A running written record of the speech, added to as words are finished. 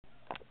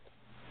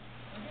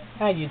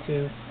Hi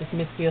YouTube, it's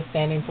Miss Still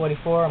Standing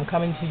 44. I'm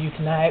coming to you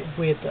tonight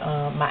with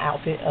my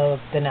outfit of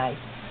the night.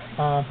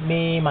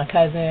 Me, my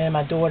cousin,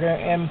 my daughter,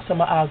 and some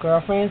of our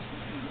girlfriends.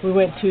 We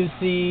went to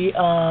see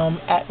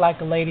Act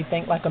Like a Lady,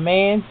 Think Like a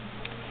Man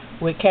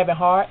with Kevin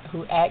Hart,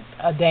 who act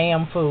a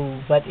damn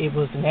fool. But it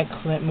was an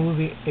excellent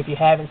movie. If you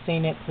haven't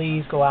seen it,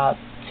 please go out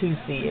to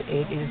see it.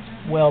 It is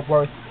well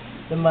worth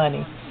the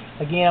money.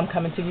 Again, I'm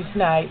coming to you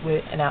tonight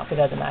with an outfit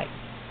of the night.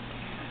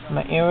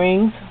 My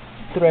earrings,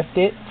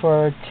 Thrifted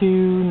for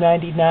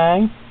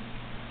 $2.99.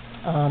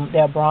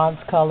 They're bronze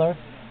color,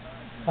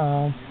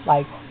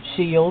 like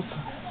shields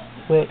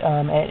with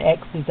an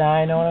X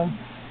design on them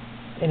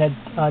in a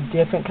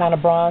different kind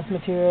of bronze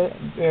material.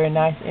 Very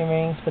nice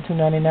earrings for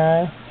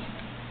 $2.99.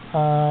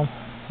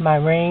 My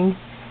ring,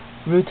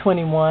 Rue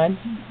 21,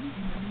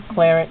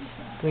 clearance,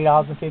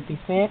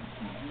 $3.50.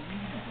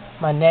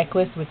 My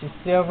necklace, which is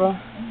silver,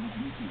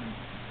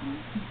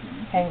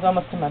 hangs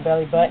almost to my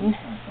belly button.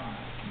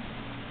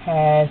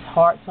 Has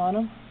hearts on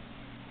them,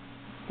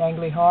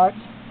 dangly hearts.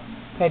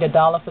 Paid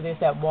 $1 for this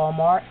at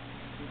Walmart.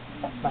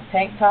 My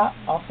tank top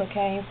also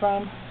came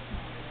from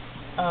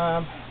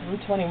Rue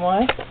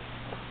 21.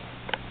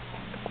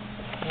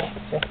 Yeah,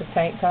 just a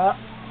tank top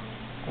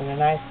with a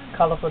nice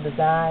colorful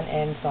design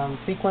and some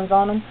sequins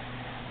on them.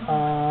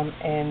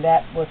 And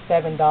that was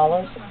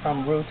 $7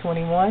 from Rue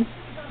 21.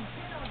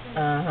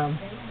 I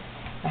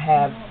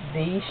have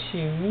these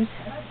shoes,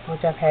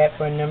 which I've had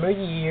for a number of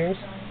years.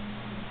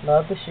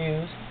 Love the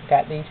shoes.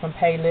 Got these from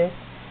Payless,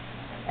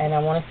 and I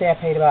want to say I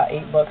paid about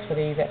 $8 for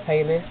these at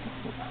Payless.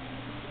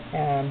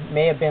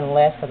 May have been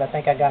less because I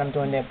think I got them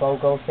during their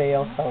BOGO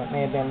sale, so it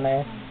may have been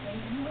less.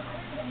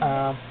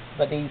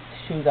 But these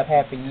shoes I've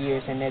had for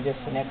years, and they're just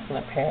an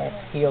excellent pair.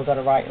 Heels are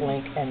the right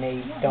length, and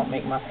they don't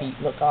make my feet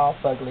look all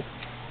fugly.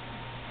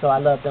 So I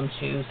love them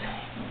shoes.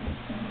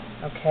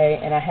 Okay,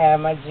 and I have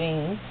my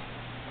jeans.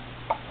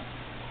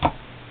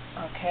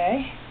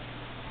 Okay,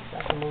 so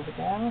I can move it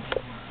down.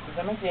 These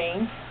are my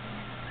jeans.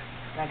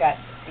 And I got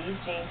these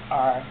jeans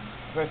are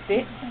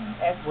thrifted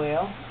as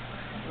well.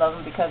 Love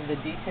them because of the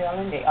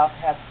detailing. They also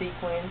have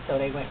sequins, so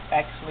they went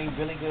actually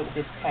really good with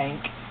this tank.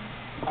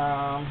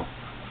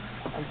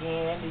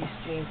 Again, these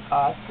jeans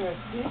are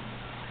thrifted,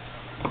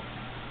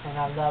 and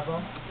I love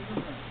them.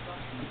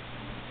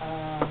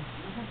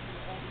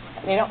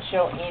 They don't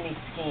show any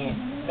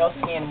skin, no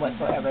skin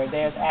whatsoever.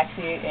 There's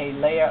actually a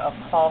layer of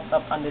cloth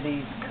up under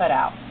these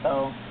cutouts,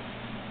 so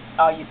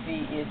all you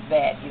see is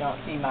that. You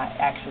don't see my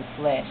actual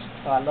flesh.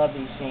 So I love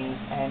these jeans.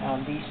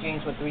 And these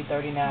jeans were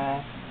 $3.39.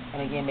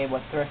 And again, they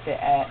were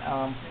thrifted at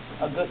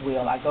a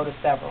Goodwill. I go to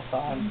several, so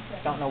I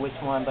don't know which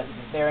one, but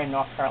they're in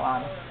North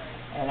Carolina.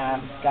 And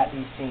I got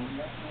these jeans.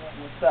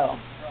 So,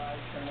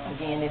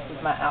 again, this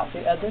is my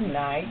outfit of the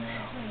night.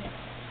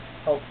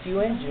 Hope you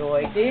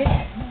enjoyed it.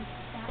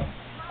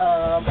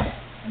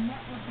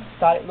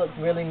 Thought it looked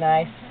really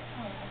nice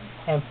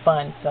and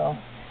fun. So,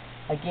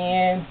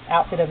 again,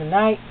 outfit of the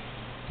night.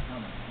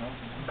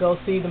 Go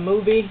see the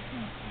movie.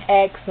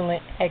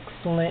 Excellent,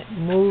 excellent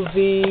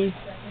movie.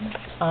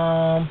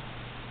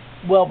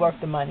 Well worth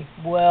the money.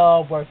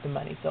 Well worth the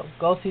money. So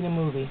go see the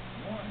movie.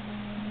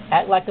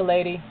 Act Like a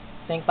Lady,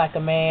 Think Like a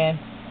Man.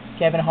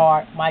 Kevin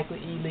Hart, Michael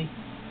Ealy,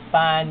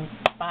 fine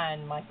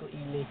Michael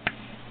Ealy,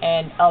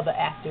 and other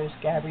actors,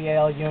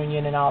 Gabrielle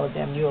Union, and all of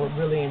them. You'll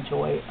really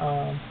enjoy it.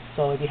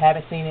 So if you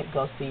haven't seen it,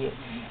 go see it.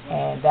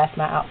 And that's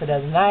my outfit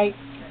of the night.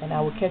 And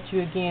I will catch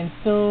you again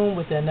soon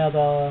with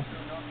another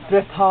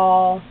thrift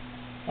haul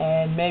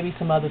and maybe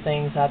some other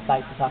things I'd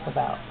like to talk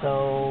about.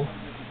 So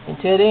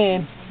until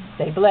then,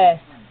 stay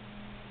blessed.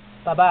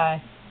 Bye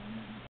bye.